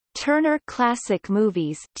Turner Classic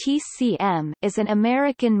Movies (TCM) is an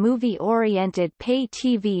American movie-oriented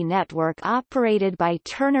pay-TV network operated by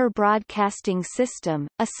Turner Broadcasting System,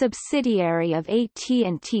 a subsidiary of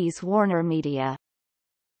AT&T's WarnerMedia.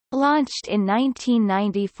 Launched in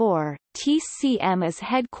 1994, TCM is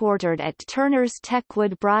headquartered at Turner's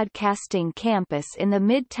Techwood Broadcasting campus in the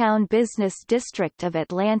Midtown Business District of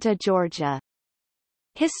Atlanta, Georgia.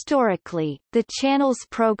 Historically, the channel's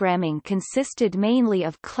programming consisted mainly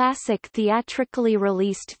of classic theatrically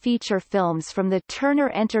released feature films from the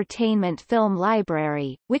Turner Entertainment Film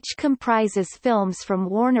Library, which comprises films from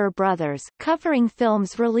Warner Brothers covering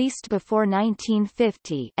films released before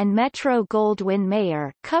 1950 and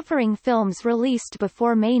Metro-Goldwyn-Mayer covering films released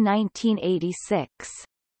before May 1986.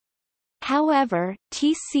 However,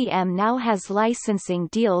 TCM now has licensing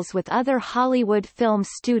deals with other Hollywood film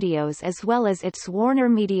studios as well as its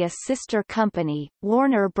WarnerMedia sister company,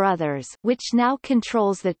 Warner Brothers, which now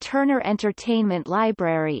controls the Turner Entertainment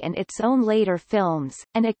Library and its own later films,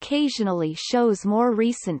 and occasionally shows more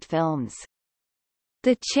recent films.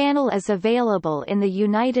 The channel is available in the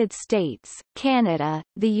United States, Canada,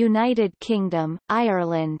 the United Kingdom,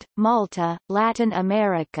 Ireland, Malta, Latin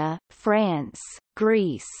America, France,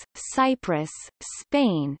 Greece, Cyprus,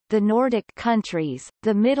 Spain, the Nordic countries,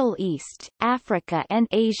 the Middle East, Africa and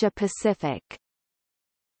Asia Pacific.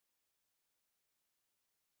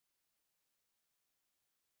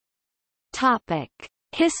 Topic: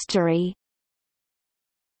 History.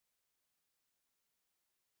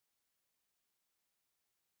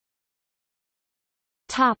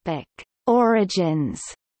 Topic: Origins.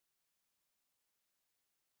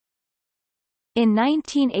 In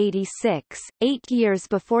 1986, 8 years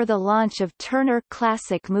before the launch of Turner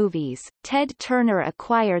Classic Movies, Ted Turner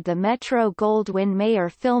acquired the Metro-Goldwyn-Mayer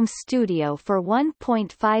Film Studio for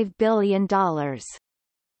 $1.5 billion.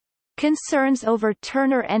 Concerns over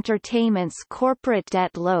Turner Entertainment's corporate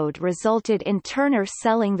debt load resulted in Turner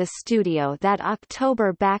selling the studio that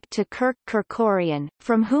October back to Kirk Kerkorian,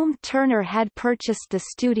 from whom Turner had purchased the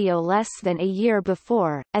studio less than a year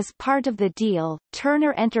before. As part of the deal,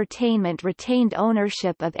 Turner Entertainment retained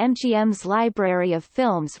ownership of MGM's library of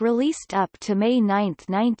films released up to May 9,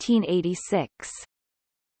 1986.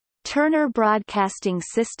 Turner Broadcasting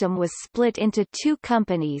System was split into two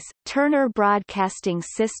companies, Turner Broadcasting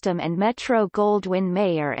System and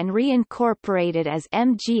Metro-Goldwyn-Mayer, and reincorporated as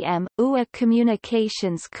MGM, UA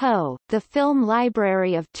Communications Co. The film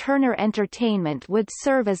library of Turner Entertainment would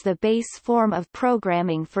serve as the base form of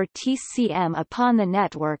programming for TCM upon the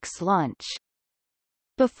network's launch.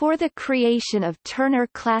 Before the creation of Turner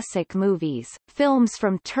Classic Movies, films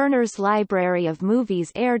from Turner's library of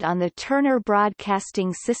movies aired on the Turner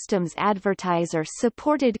Broadcasting System's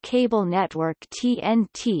advertiser-supported cable network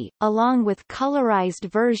TNT, along with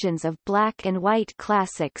colorized versions of black and white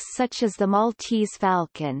classics such as The Maltese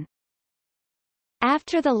Falcon.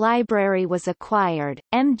 After the library was acquired,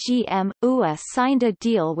 MGM, UA signed a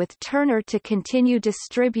deal with Turner to continue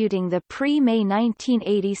distributing the pre-May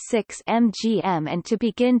 1986 MGM and to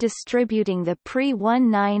begin distributing the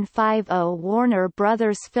pre-1950 Warner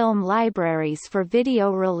Brothers film libraries for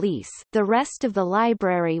video release. The rest of the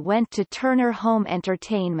library went to Turner Home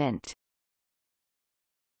Entertainment.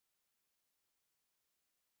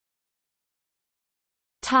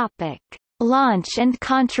 Topic: Launch and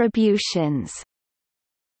contributions.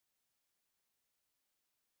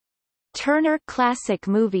 Turner Classic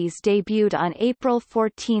Movies debuted on April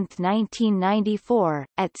 14, 1994,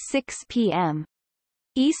 at 6 p.m.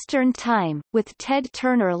 Eastern Time, with Ted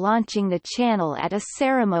Turner launching the channel at a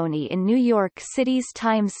ceremony in New York City's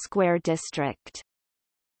Times Square district.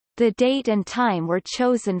 The date and time were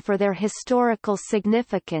chosen for their historical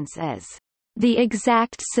significance as the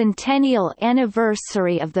exact centennial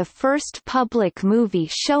anniversary of the first public movie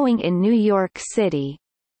showing in New York City.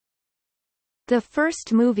 The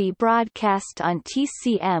first movie broadcast on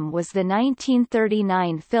TCM was the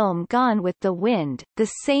 1939 film Gone with the Wind, the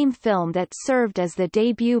same film that served as the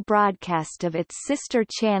debut broadcast of its sister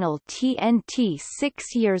channel TNT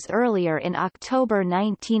 6 years earlier in October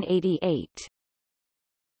 1988.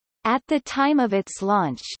 At the time of its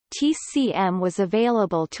launch, TCM was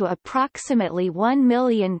available to approximately 1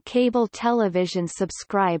 million cable television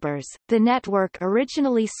subscribers. The network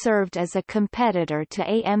originally served as a competitor to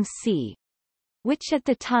AMC, which at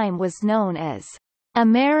the time was known as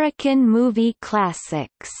American Movie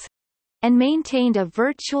Classics, and maintained a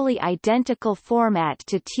virtually identical format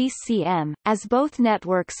to TCM, as both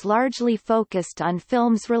networks largely focused on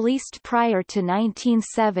films released prior to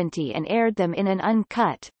 1970 and aired them in an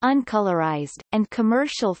uncut, uncolorized, and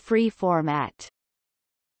commercial-free format.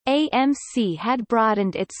 AMC had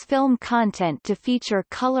broadened its film content to feature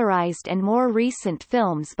colorized and more recent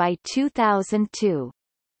films by 2002.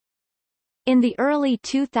 In the early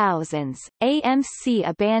 2000s, AMC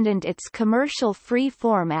abandoned its commercial-free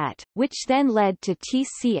format, which then led to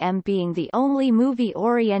TCM being the only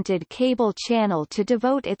movie-oriented cable channel to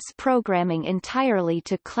devote its programming entirely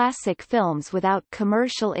to classic films without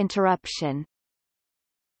commercial interruption.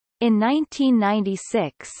 In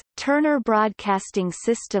 1996, Turner Broadcasting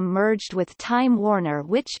System merged with Time Warner,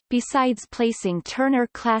 which, besides placing Turner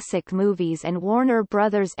Classic Movies and Warner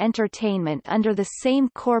Brothers Entertainment under the same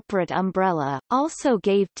corporate umbrella, also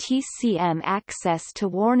gave TCM access to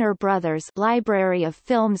Warner Brothers' library of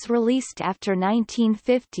films released after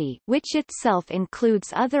 1950, which itself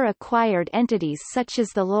includes other acquired entities such as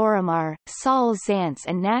the Lorimar, Saul Zaentz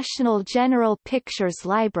and National General Pictures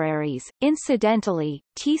libraries. Incidentally,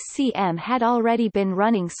 TCM had already been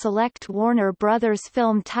running select Warner Brothers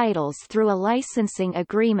film titles through a licensing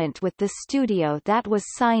agreement with the studio that was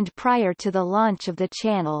signed prior to the launch of the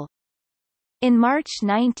channel. In March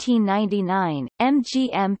 1999,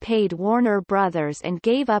 MGM paid Warner Brothers and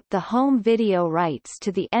gave up the home video rights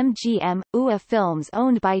to the MGM UA films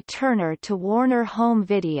owned by Turner to Warner Home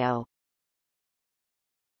Video.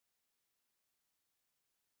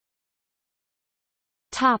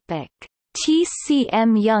 Topic: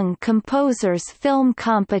 TCM Young Composers Film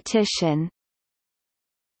Competition.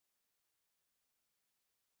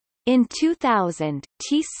 In 2000,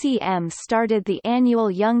 TCM started the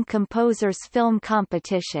annual Young Composers Film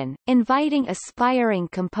Competition, inviting aspiring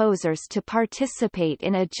composers to participate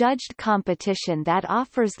in a judged competition that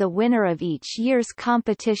offers the winner of each year's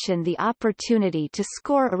competition the opportunity to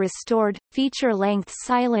score a restored, feature-length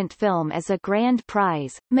silent film as a grand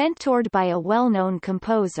prize, mentored by a well-known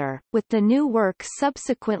composer, with the new work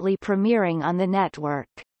subsequently premiering on the network.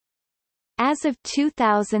 As of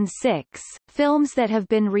 2006, films that have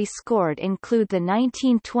been rescored include the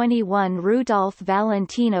 1921 Rudolph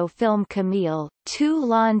Valentino film Camille, two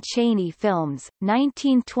Lon Chaney films,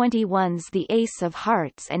 1921's The Ace of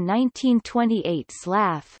Hearts and 1928's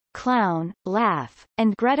Laugh, Clown, Laugh,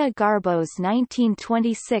 and Greta Garbo's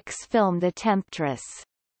 1926 film The Temptress.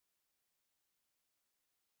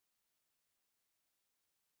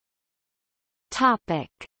 Topic: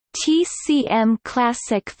 TCM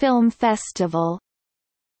Classic Film Festival.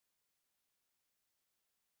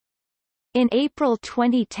 In April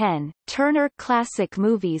 2010, Turner Classic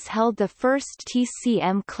Movies held the first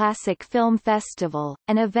TCM Classic Film Festival,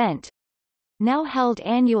 an event now held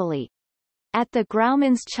annually at the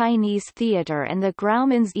Grauman's Chinese Theater and the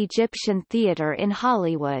Grauman's Egyptian Theater in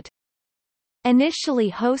Hollywood.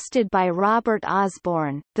 Initially hosted by Robert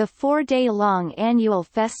Osborne, the four-day-long annual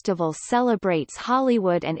festival celebrates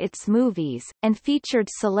Hollywood and its movies, and featured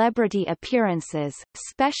celebrity appearances,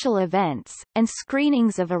 special events, and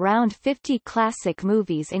screenings of around 50 classic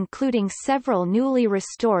movies including several newly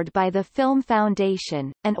restored by the Film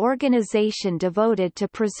Foundation, an organization devoted to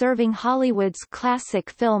preserving Hollywood's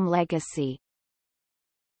classic film legacy.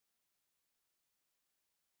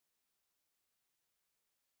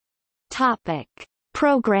 Topic: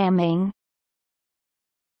 Programming.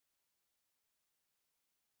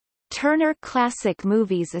 Turner Classic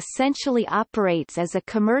Movies essentially operates as a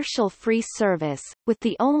commercial-free service, with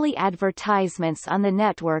the only advertisements on the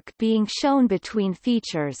network being shown between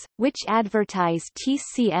features, which advertise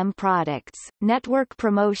TCM products, network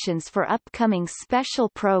promotions for upcoming special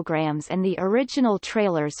programs and the original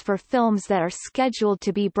trailers for films that are scheduled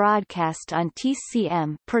to be broadcast on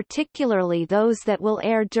TCM, particularly those that will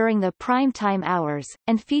air during the primetime hours,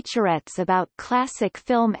 and featurettes about classic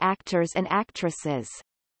film actors and actresses.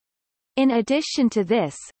 In addition to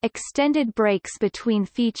this, extended breaks between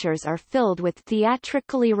features are filled with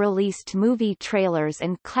theatrically released movie trailers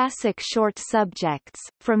and classic short subjects,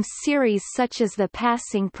 from series such as The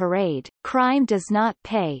Passing Parade, Crime Does Not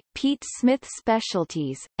Pay, Pete Smith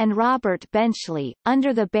Specialties, and Robert Benchley,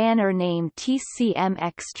 under the banner name TCM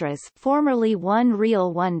Extras, formerly One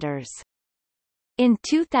Reel Wonders. In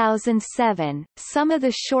 2007, some of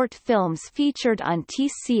the short films featured on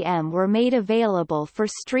TCM were made available for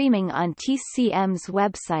streaming on TCM's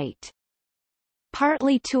website.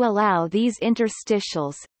 Partly to allow these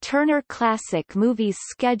interstitials, Turner Classic Movies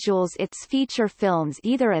schedules its feature films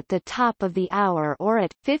either at the top of the hour or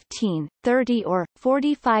at 15, 30 or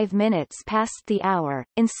 45 minutes past the hour,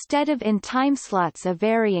 instead of in timeslots of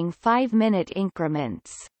varying 5-minute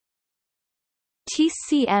increments.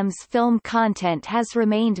 TCM's film content has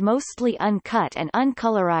remained mostly uncut and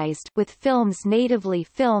uncolorized, with films natively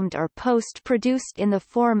filmed or post-produced in the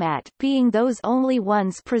format being those only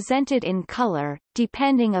ones presented in color,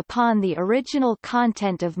 depending upon the original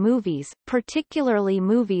content of movies, particularly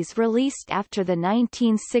movies released after the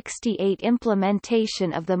 1968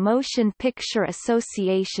 implementation of the Motion Picture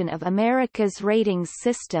Association of America's ratings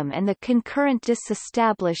system and the concurrent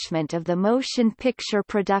disestablishment of the Motion Picture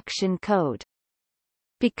Production Code.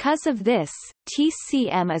 Because of this,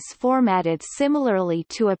 TCM is formatted similarly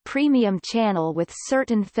to a premium channel with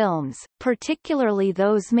certain films, particularly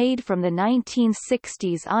those made from the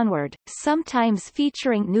 1960s onward, sometimes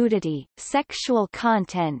featuring nudity, sexual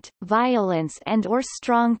content, violence and/or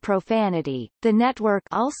strong profanity. The network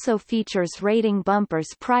also features rating bumpers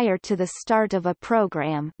prior to the start of a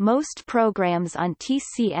program. Most programs on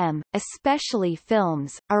TCM, especially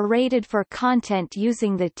films, are rated for content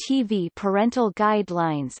using the TV parental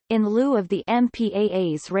guidelines, in lieu of the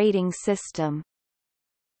MPAA's rating system.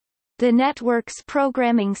 The network's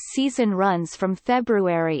programming season runs from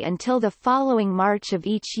February until the following March of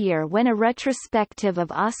each year, when a retrospective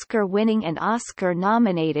of Oscar-winning and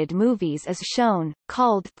Oscar-nominated movies is shown,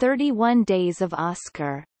 called 31 Days of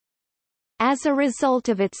Oscar. As a result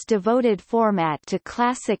of its devoted format to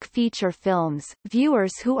classic feature films,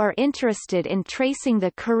 viewers who are interested in tracing the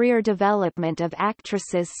career development of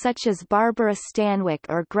actresses such as Barbara Stanwyck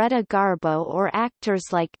or Greta Garbo, or actors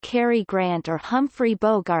like Cary Grant or Humphrey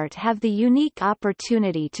Bogart, have the unique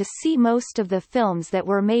opportunity to see most of the films that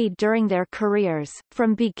were made during their careers,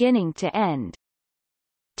 from beginning to end.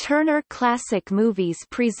 Turner Classic Movies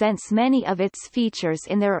presents many of its features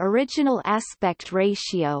in their original aspect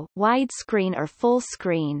ratio, widescreen or full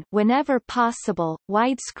screen. Whenever possible,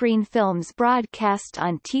 widescreen films broadcast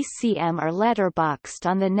on TCM are letterboxed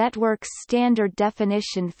on the network's standard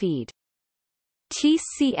definition feed.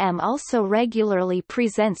 TCM also regularly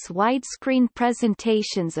presents widescreen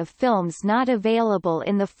presentations of films not available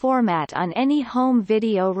in the format on any home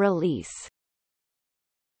video release.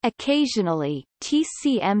 Occasionally,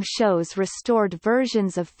 TCM shows restored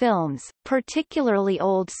versions of films, particularly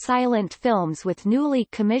old silent films with newly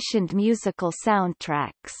commissioned musical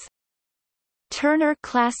soundtracks. Turner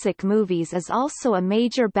Classic Movies is also a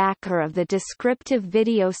major backer of the descriptive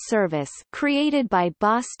video service created by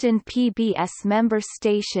Boston PBS member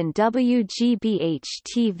station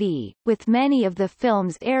WGBH-TV, with many of the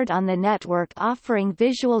films aired on the network offering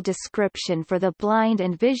visual description for the blind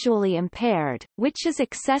and visually impaired, which is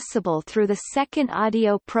accessible through the second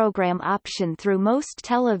audio program option through most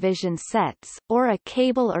television sets, or a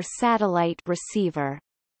cable or satellite receiver.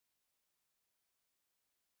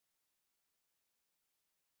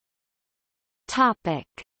 Topic: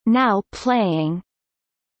 Now playing.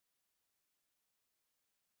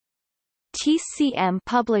 TCM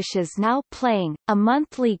publishes Now Playing, a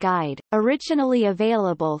monthly guide, originally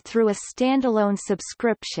available through a standalone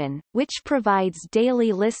subscription, which provides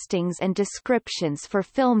daily listings and descriptions for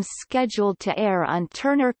films scheduled to air on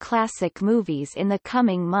Turner Classic Movies in the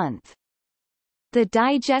coming month. The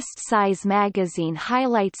digest-size magazine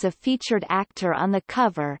highlights a featured actor on the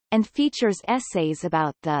cover, and features essays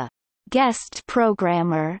about the guest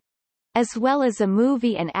programmer, as well as a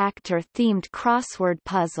movie and actor-themed crossword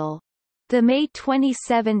puzzle. The May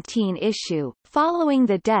 2017 issue, following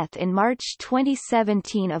the death in March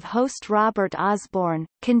 2017 of host Robert Osborne,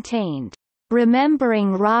 contained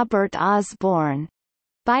 "Remembering Robert Osborne"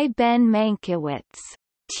 by Ben Mankiewicz.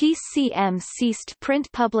 TCM ceased print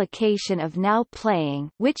publication of Now Playing,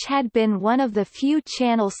 which had been one of the few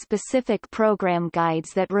channel-specific program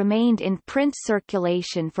guides that remained in print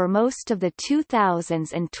circulation for most of the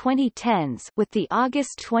 2000s and 2010s, with the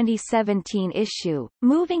August 2017 issue,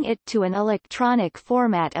 moving it to an electronic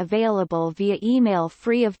format available via email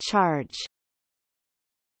free of charge.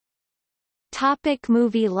 Topic: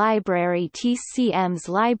 Movie library. TCM's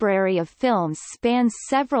library of films spans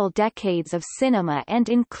several decades of cinema and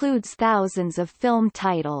includes thousands of film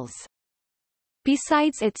titles.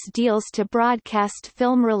 Besides its deals to broadcast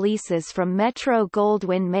film releases from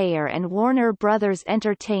Metro-Goldwyn-Mayer and Warner Bros.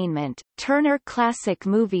 Entertainment, Turner Classic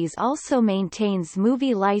Movies also maintains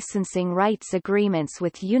movie licensing rights agreements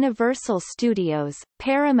with Universal Studios,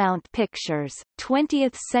 Paramount Pictures,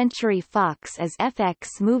 20th Century Fox as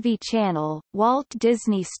FX Movie Channel, Walt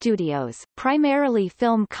Disney Studios, primarily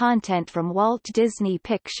film content from Walt Disney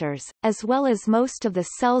Pictures, as well as most of the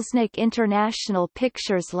Selznick International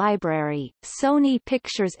Pictures Library, Sony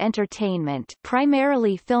Pictures Entertainment,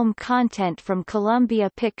 primarily film content from Columbia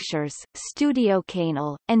Pictures, Studio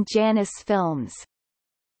Canal, and Janus Films.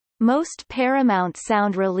 Most Paramount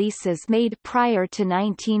Sound releases made prior to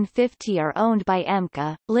 1950 are owned by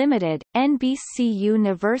EMCA, Limited, NBC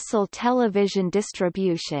Universal Television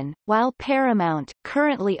Distribution, while Paramount,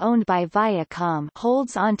 currently owned by Viacom,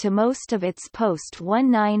 holds on to most of its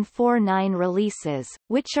post-1949 releases,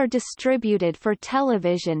 which are distributed for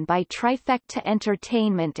television by Trifecta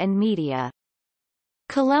Entertainment and Media.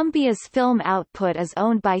 Columbia's film output is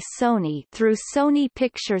owned by Sony through Sony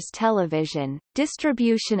Pictures Television.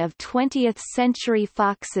 Distribution of 20th Century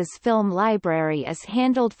Fox's film library is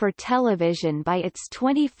handled for television by its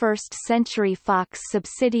 21st Century Fox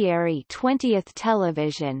subsidiary 20th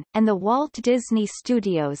Television, and the Walt Disney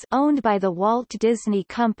Studios, owned by the Walt Disney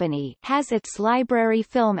Company, has its library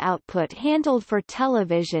film output handled for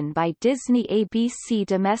television by Disney ABC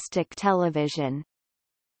Domestic Television.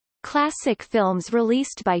 Classic films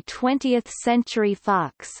released by 20th Century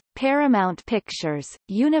Fox, Paramount Pictures,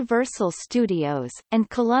 Universal Studios, and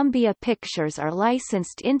Columbia Pictures are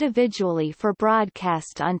licensed individually for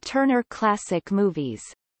broadcast on Turner Classic Movies.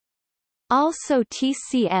 Also,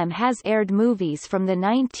 TCM has aired movies from the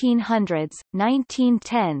 1900s,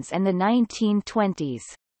 1910s and the 1920s.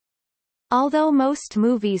 Although most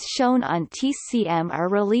movies shown on TCM are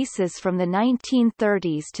releases from the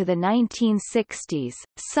 1930s to the 1960s,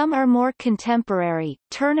 some are more contemporary.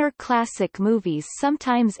 Turner Classic Movies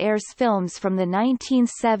sometimes airs films from the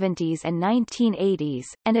 1970s and 1980s,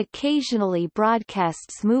 and occasionally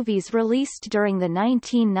broadcasts movies released during the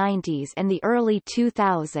 1990s and the early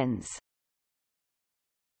 2000s.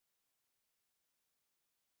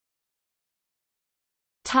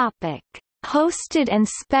 Topic: Hosted and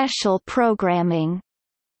special programming.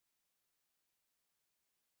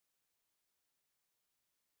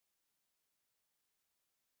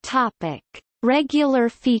 Topic: Regular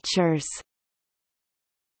features.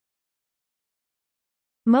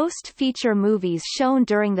 Most feature movies shown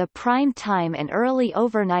during the prime time and early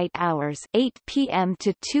overnight hours 8 p.m.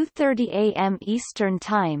 to 2:30 a.m. Eastern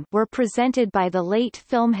Time were presented by the late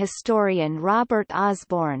film historian Robert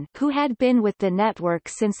Osborne, who had been with the network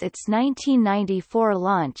since its 1994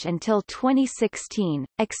 launch until 2016,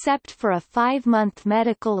 except for a 5-month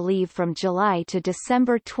medical leave from July to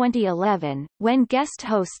December 2011, when guest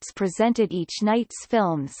hosts presented each night's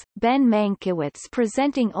films, Ben Mankiewicz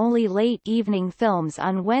presenting only late evening films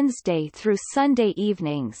on Wednesday through Sunday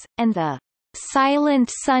evenings, and the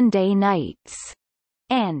Silent Sunday Nights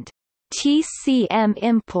and TCM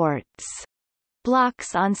Imports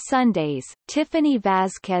blocks on Sundays, Tiffany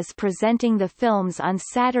Vasquez presenting the films on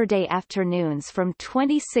Saturday afternoons from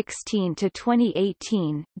 2016 to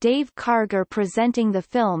 2018, Dave Karger presenting the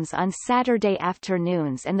films on Saturday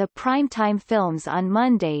afternoons and the primetime films on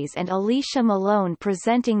Mondays, and Alicia Malone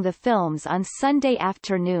presenting the films on Sunday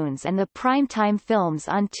afternoons and the primetime films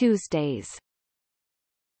on Tuesdays.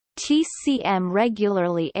 TCM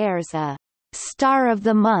regularly airs a Star of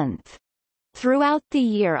the Month throughout the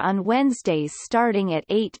year on Wednesdays starting at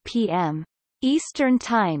 8 p.m. Eastern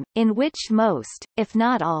Time, in which most, if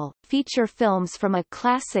not all, feature films from a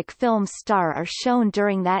classic film star are shown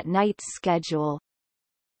during that night's schedule.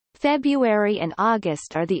 February and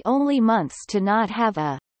August are the only months to not have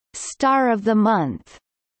a Star of the Month.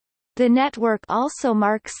 The network also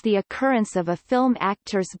marks the occurrence of a film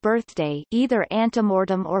actor's birthday, either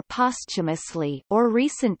antemortem or posthumously, or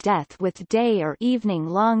recent death with day or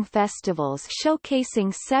evening-long festivals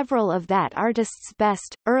showcasing several of that artist's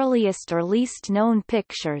best, earliest or least-known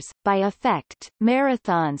pictures. By effect,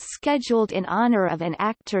 marathons scheduled in honor of an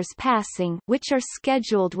actor's passing, which are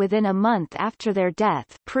scheduled within a month after their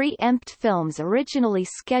death, pre-empt films originally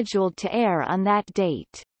scheduled to air on that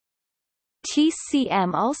date.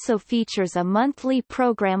 TCM also features a monthly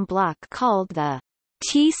program block called the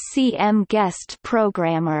TCM Guest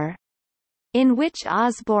Programmer, in which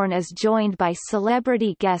Osborne is joined by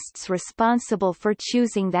celebrity guests responsible for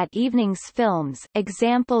choosing that evening's films.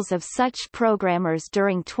 Examples of such programmers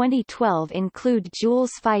during 2012 include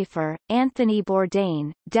Jules Feiffer, Anthony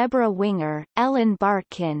Bourdain, Deborah Winger, Ellen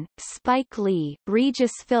Barkin, Spike Lee,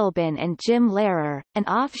 Regis Philbin and Jim Lehrer. An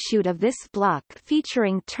offshoot of this block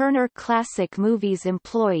featuring Turner Classic Movies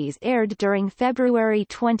employees aired during February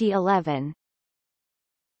 2011.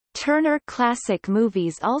 Turner Classic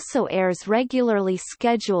Movies also airs regularly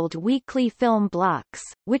scheduled weekly film blocks,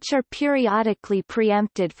 which are periodically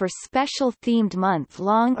preempted for special themed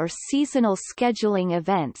month-long or seasonal scheduling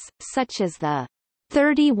events, such as the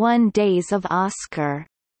 31 Days of Oscar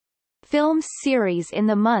film series in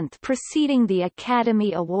the month preceding the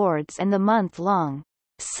Academy Awards and the month-long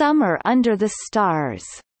Summer Under the Stars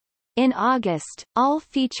In August, all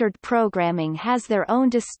featured programming has their own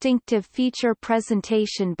distinctive feature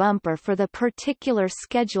presentation bumper for the particular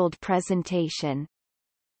scheduled presentation.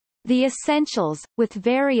 The Essentials, with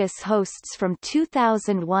various hosts from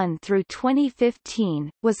 2001 through 2015,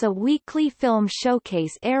 was a weekly film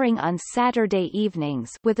showcase airing on Saturday evenings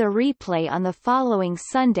with a replay on the following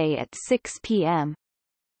Sunday at 6 p.m.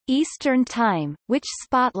 Eastern Time, which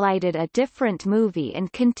spotlighted a different movie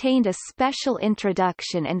and contained a special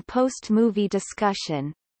introduction and post-movie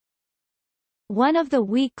discussion. One of the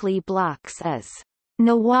weekly blocks is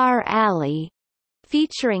Noir Alley,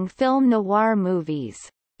 featuring film noir movies.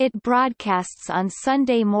 It broadcasts on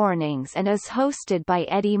Sunday mornings and is hosted by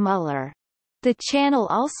Eddie Muller. The channel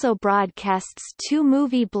also broadcasts 2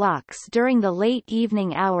 movie blocks during the late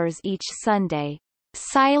evening hours each Sunday.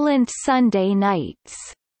 Silent Sunday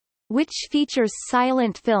Nights, which features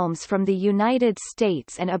silent films from the United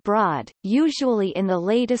States and abroad, usually in the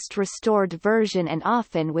latest restored version and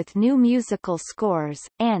often with new musical scores,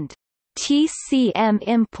 and TCM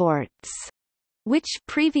Imports, which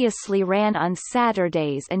previously ran on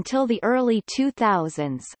Saturdays until the early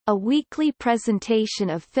 2000s, a weekly presentation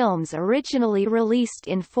of films originally released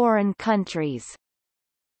in foreign countries.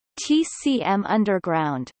 TCM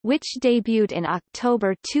Underground, which debuted in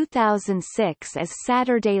October 2006 as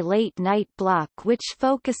Saturday Late Night Block, which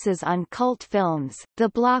focuses on cult films. The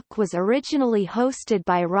block was originally hosted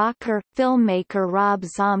by rocker, filmmaker Rob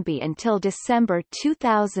Zombie until December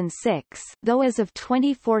 2006, though as of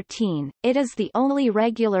 2014, it is the only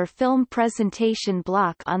regular film presentation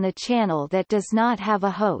block on the channel that does not have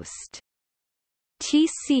a host.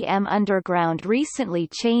 TCM Underground recently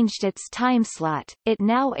changed its timeslot, it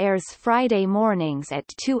now airs Friday mornings at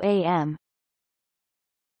 2 a.m.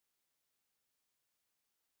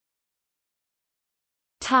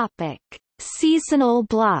 Topic: Seasonal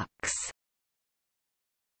blocks.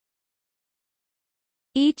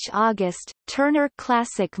 Each August, Turner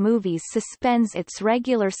Classic Movies suspends its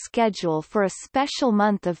regular schedule for a special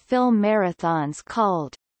month of film marathons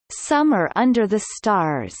called Summer Under the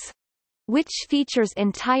Stars, which features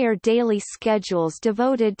entire daily schedules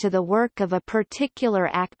devoted to the work of a particular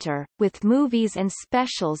actor, with movies and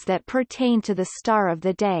specials that pertain to the star of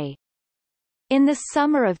the day. In the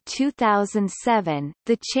summer of 2007,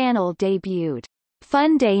 the channel debuted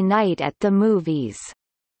Funday Night at the Movies,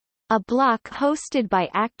 a block hosted by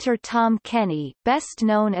actor Tom Kenny, best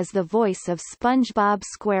known as the voice of SpongeBob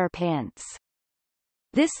SquarePants.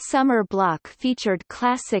 This summer block featured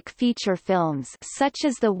classic feature films such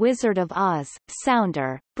as The Wizard of Oz,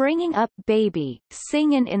 Sounder, Bringing Up Baby,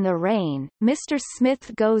 Singin' in the Rain, Mr.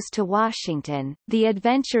 Smith Goes to Washington, The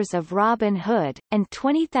Adventures of Robin Hood, and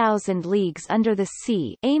 20,000 Leagues Under the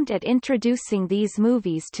Sea, aimed at introducing these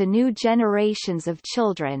movies to new generations of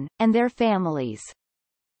children, and their families.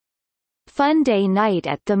 Funday Night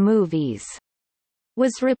at the Movies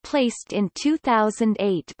was replaced in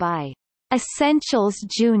 2008 by Essentials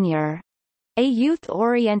Jr., a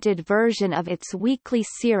youth-oriented version of its weekly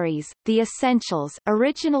series, The Essentials,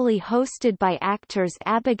 originally hosted by actors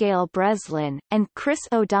Abigail Breslin and Chris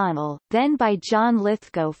O'Donnell, then by John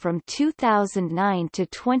Lithgow from 2009 to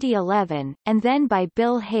 2011, and then by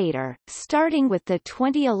Bill Hader, starting with the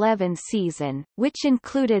 2011 season, which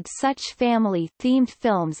included such family-themed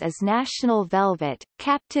films as National Velvet,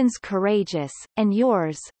 Captains Courageous, and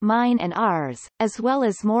Yours, Mine and Ours, as well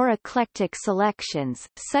as more eclectic selections,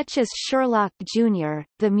 such as Sherlock Jr.,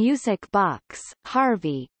 The Music Box,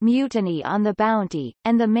 Harvey, Mutiny on the Bounty,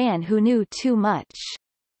 and The Man Who Knew Too Much.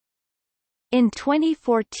 In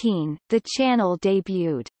 2014, the channel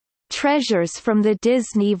debuted Treasures from the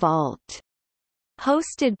Disney Vault,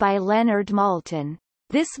 hosted by Leonard Maltin.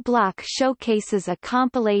 This block showcases a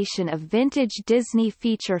compilation of vintage Disney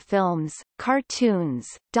feature films, cartoons,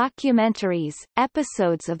 documentaries,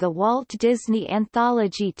 episodes of the Walt Disney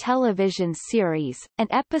Anthology television series, and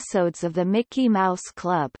episodes of the Mickey Mouse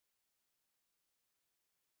Club.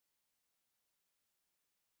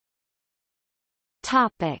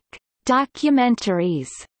 Topic: Documentaries.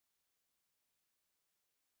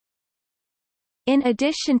 In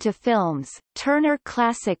addition to films, Turner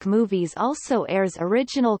Classic Movies also airs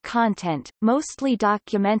original content, mostly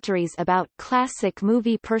documentaries about classic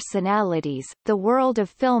movie personalities, the world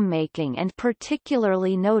of filmmaking and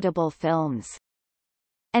particularly notable films.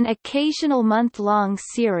 An occasional month-long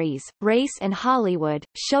series, Race in Hollywood,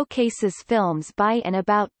 showcases films by and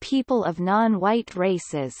about people of non-white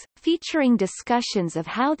races, featuring discussions of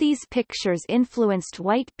how these pictures influenced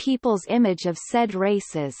white people's image of said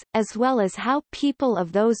races, as well as how people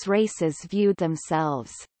of those races viewed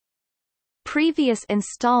themselves. Previous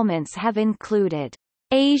installments have included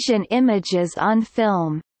Asian Images on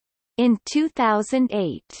Film, In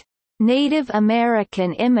 2008. Native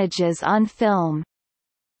American Images on Film.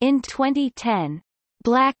 In 2010.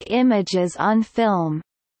 Black Images on Film.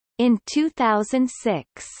 In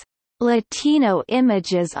 2006. Latino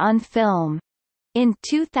Images on Film. In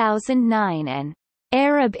 2009 and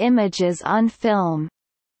Arab Images on Film.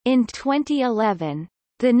 In 2011.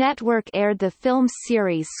 The network aired the film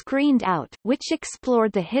series Screened Out, which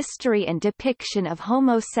explored the history and depiction of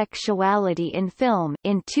homosexuality in film,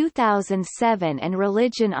 in 2007, and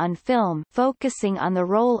Religion on Film, focusing on the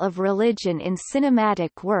role of religion in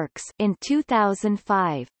cinematic works, in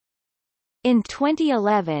 2005. In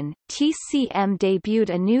 2011, TCM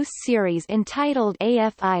debuted a new series entitled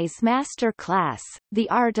AFI's Master Class: The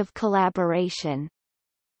Art of Collaboration.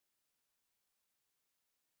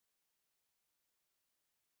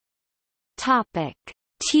 Topic: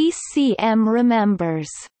 TCM Remembers.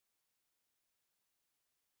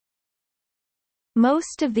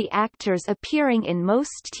 Most of the actors appearing in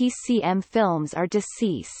most TCM films are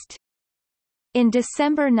deceased. In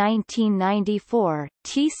December 1994,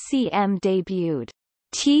 TCM debuted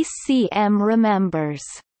TCM Remembers,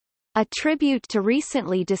 a tribute to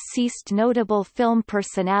recently deceased notable film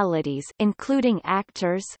personalities including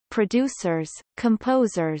actors, producers,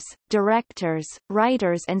 composers, directors,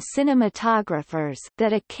 writers and cinematographers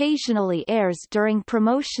that occasionally airs during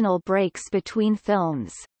promotional breaks between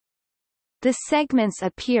films. The segments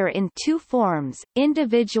appear in two forms,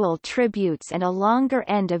 individual tributes and a longer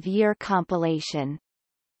end-of-year compilation.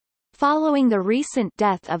 Following the recent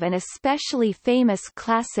death of an especially famous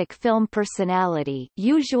classic film personality,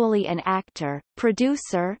 usually an actor,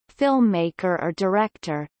 producer, filmmaker or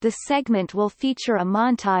director, the segment will feature a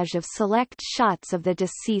montage of select shots of the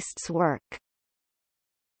deceased's work.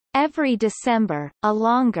 Every December, a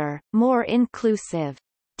longer, more inclusive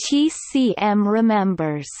TCM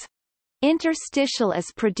Remembers interstitial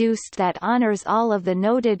is produced that honors all of the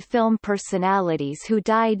noted film personalities who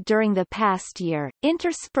died during the past year,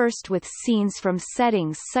 interspersed with scenes from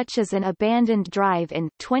settings such as an abandoned drive-in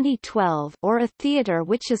 2012 or a theater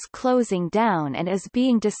which is closing down and is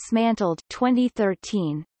being dismantled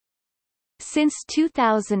 2013. Since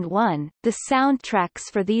 2001, the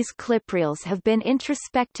soundtracks for these clipreels have been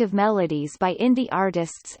introspective melodies by indie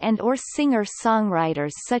artists and/or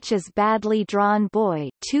singer-songwriters such as Badly Drawn Boy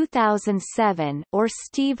 2007 or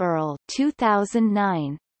Steve Earle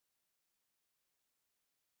 2009.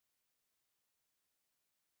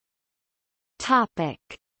 Topic: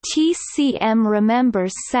 TCM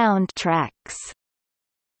Remembers soundtracks.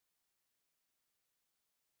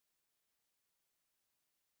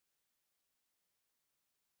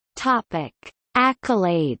 Topic: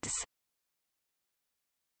 Accolades.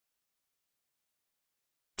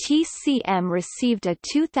 TCM received a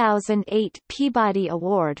 2008 Peabody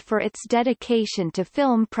Award for its dedication to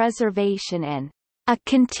film preservation and a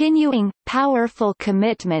continuing, powerful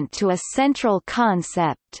commitment to a central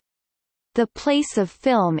concept: the place of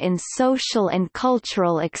film in social and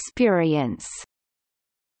cultural experience.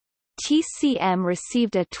 TCM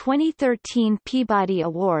received a 2013 Peabody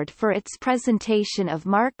Award for its presentation of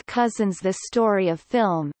Mark Cousins' The Story of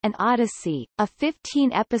Film, An Odyssey, a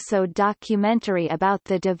 15-episode documentary about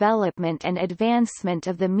the development and advancement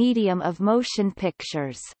of the medium of motion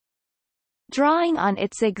pictures. Drawing on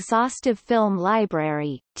its exhaustive film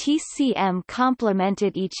library, TCM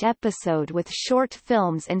complemented each episode with short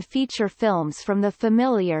films and feature films from the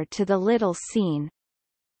familiar to the little seen.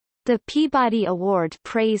 The Peabody Award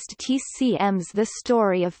praised TCM's The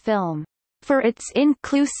Story of Film for its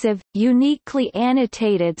inclusive, uniquely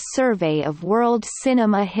annotated survey of world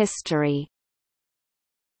cinema history.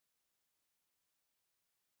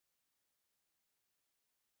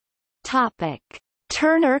 Topic: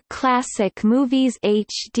 Turner Classic Movies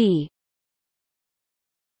HD.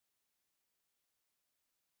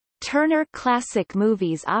 Turner Classic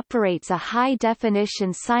Movies operates a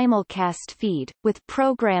high-definition simulcast feed, with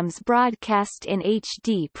programs broadcast in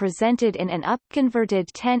HD presented in an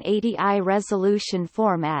upconverted 1080i resolution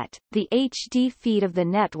format. The HD feed of the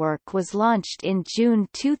network was launched in June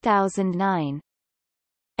 2009.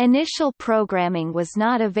 Initial programming was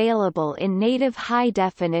not available in native high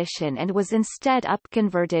definition and was instead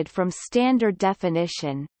upconverted from standard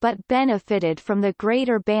definition, but benefited from the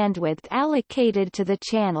greater bandwidth allocated to the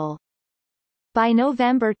channel. By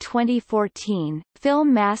November 2014,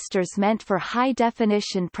 film masters meant for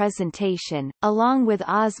high-definition presentation, along with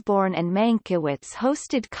Osborne and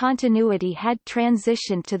Mankiewicz-hosted continuity had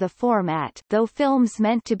transitioned to the format, though films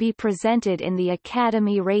meant to be presented in the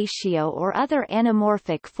Academy ratio or other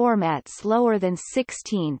anamorphic formats lower than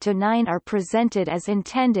 16:9 are presented as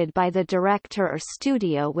intended by the director or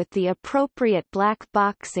studio with the appropriate black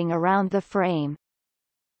boxing around the frame.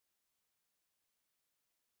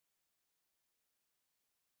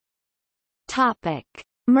 Topic: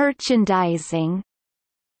 Merchandising.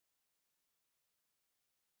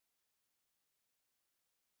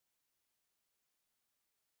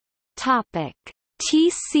 Topic: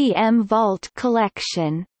 TCM Vault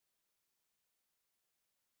Collection.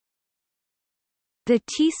 The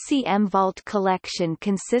TCM Vault Collection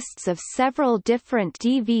consists of several different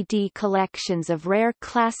DVD collections of rare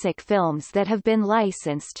classic films that have been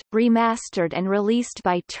licensed, remastered and released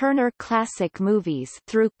by Turner Classic Movies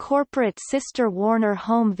through corporate sister Warner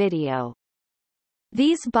Home Video.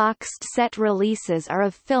 These boxed set releases are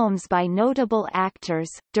of films by notable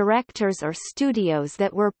actors, directors or studios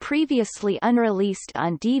that were previously unreleased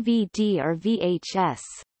on DVD or VHS.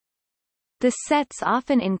 The sets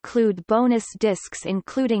often include bonus discs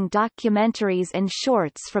including documentaries and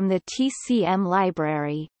shorts from the TCM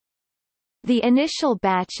library. The initial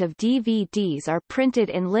batch of DVDs are printed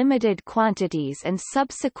in limited quantities and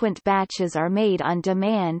subsequent batches are made on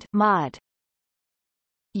demand mod.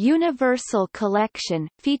 Universal Collection,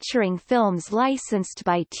 featuring films licensed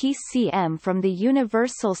by TCM from the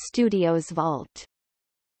Universal Studios Vault.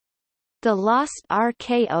 The Lost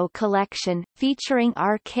RKO Collection, featuring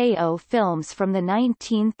RKO films from the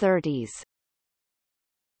 1930s.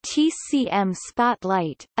 TCM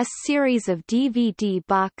Spotlight, a series of DVD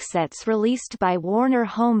box sets released by Warner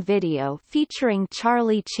Home Video featuring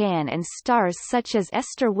Charlie Chan and stars such as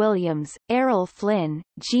Esther Williams, Errol Flynn,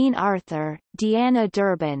 Jean Arthur, Deanna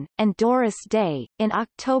Durbin, and Doris Day. In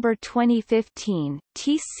October 2015,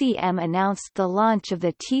 TCM announced the launch of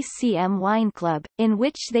the TCM Wine Club, in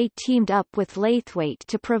which they teamed up with Laithwaite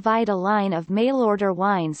to provide a line of mail-order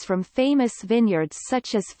wines from famous vineyards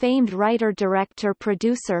such as famed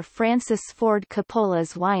writer-director-producer Francis Ford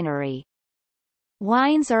Coppola's winery.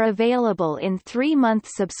 Wines are available in 3-month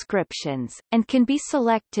subscriptions, and can be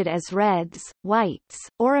selected as reds, whites,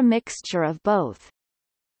 or a mixture of both.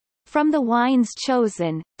 From the wines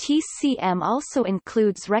chosen, TCM also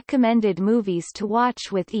includes recommended movies to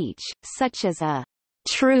watch with each, such as a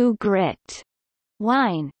True Grit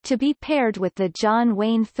wine, to be paired with the John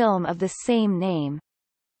Wayne film of the same name.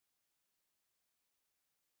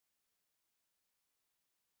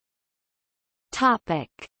 Topic: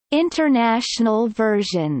 International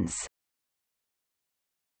versions.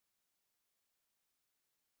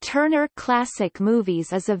 Turner Classic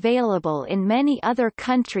Movies is available in many other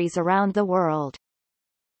countries around the world.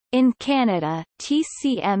 In Canada,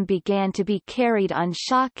 TCM began to be carried on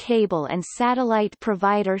Shaw Cable and satellite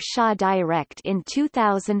provider Shaw Direct in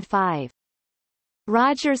 2005.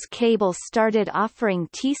 Rogers Cable started offering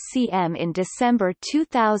TCM in December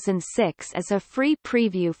 2006 as a free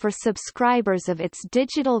preview for subscribers of its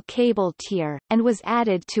digital cable tier, and was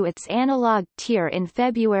added to its analog tier in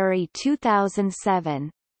February 2007.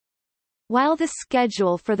 While the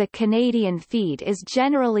schedule for the Canadian feed is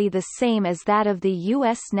generally the same as that of the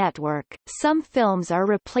U.S. network, some films are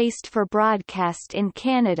replaced for broadcast in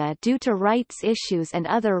Canada due to rights issues and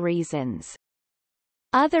other reasons.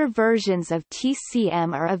 Other versions of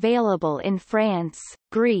TCM are available in France,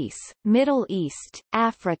 Greece, Middle East,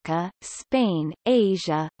 Africa, Spain,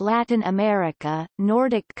 Asia, Latin America,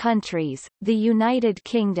 Nordic countries, the United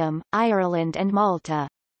Kingdom, Ireland and Malta.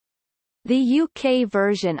 The UK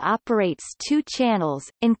version operates 2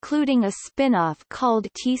 channels, including a spin-off called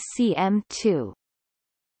TCM2.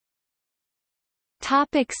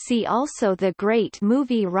 See also The Great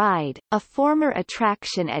Movie Ride, a former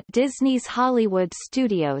attraction at Disney's Hollywood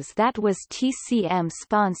Studios that was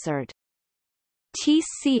TCM-sponsored.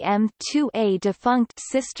 TCM2, a defunct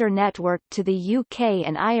sister network to the UK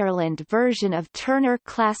and Ireland version of Turner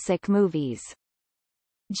Classic Movies.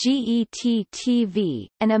 GET-TV,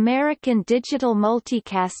 an American digital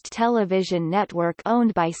multicast television network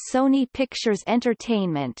owned by Sony Pictures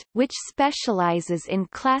Entertainment, which specializes in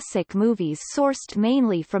classic movies sourced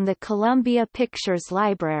mainly from the Columbia Pictures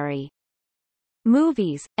Library.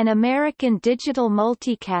 Movies, an American digital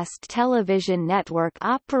multicast television network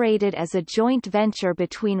operated as a joint venture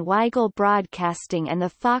between Weigel Broadcasting and the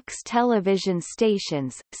Fox television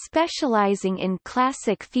stations, specializing in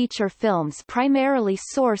classic feature films primarily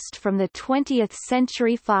sourced from the 20th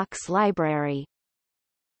Century Fox library.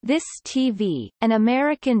 This TV, an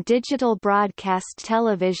American digital broadcast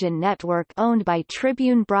television network owned by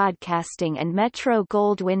Tribune Broadcasting and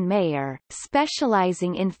Metro-Goldwyn-Mayer,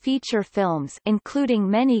 specializing in feature films including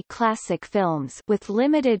many classic films with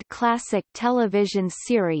limited classic television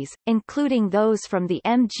series, including those from the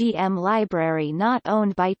MGM library not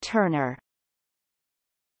owned by Turner.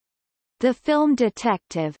 The Film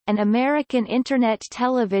Detective, an American Internet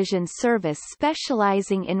television service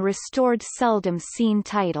specializing in restored seldom-seen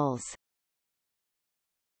titles.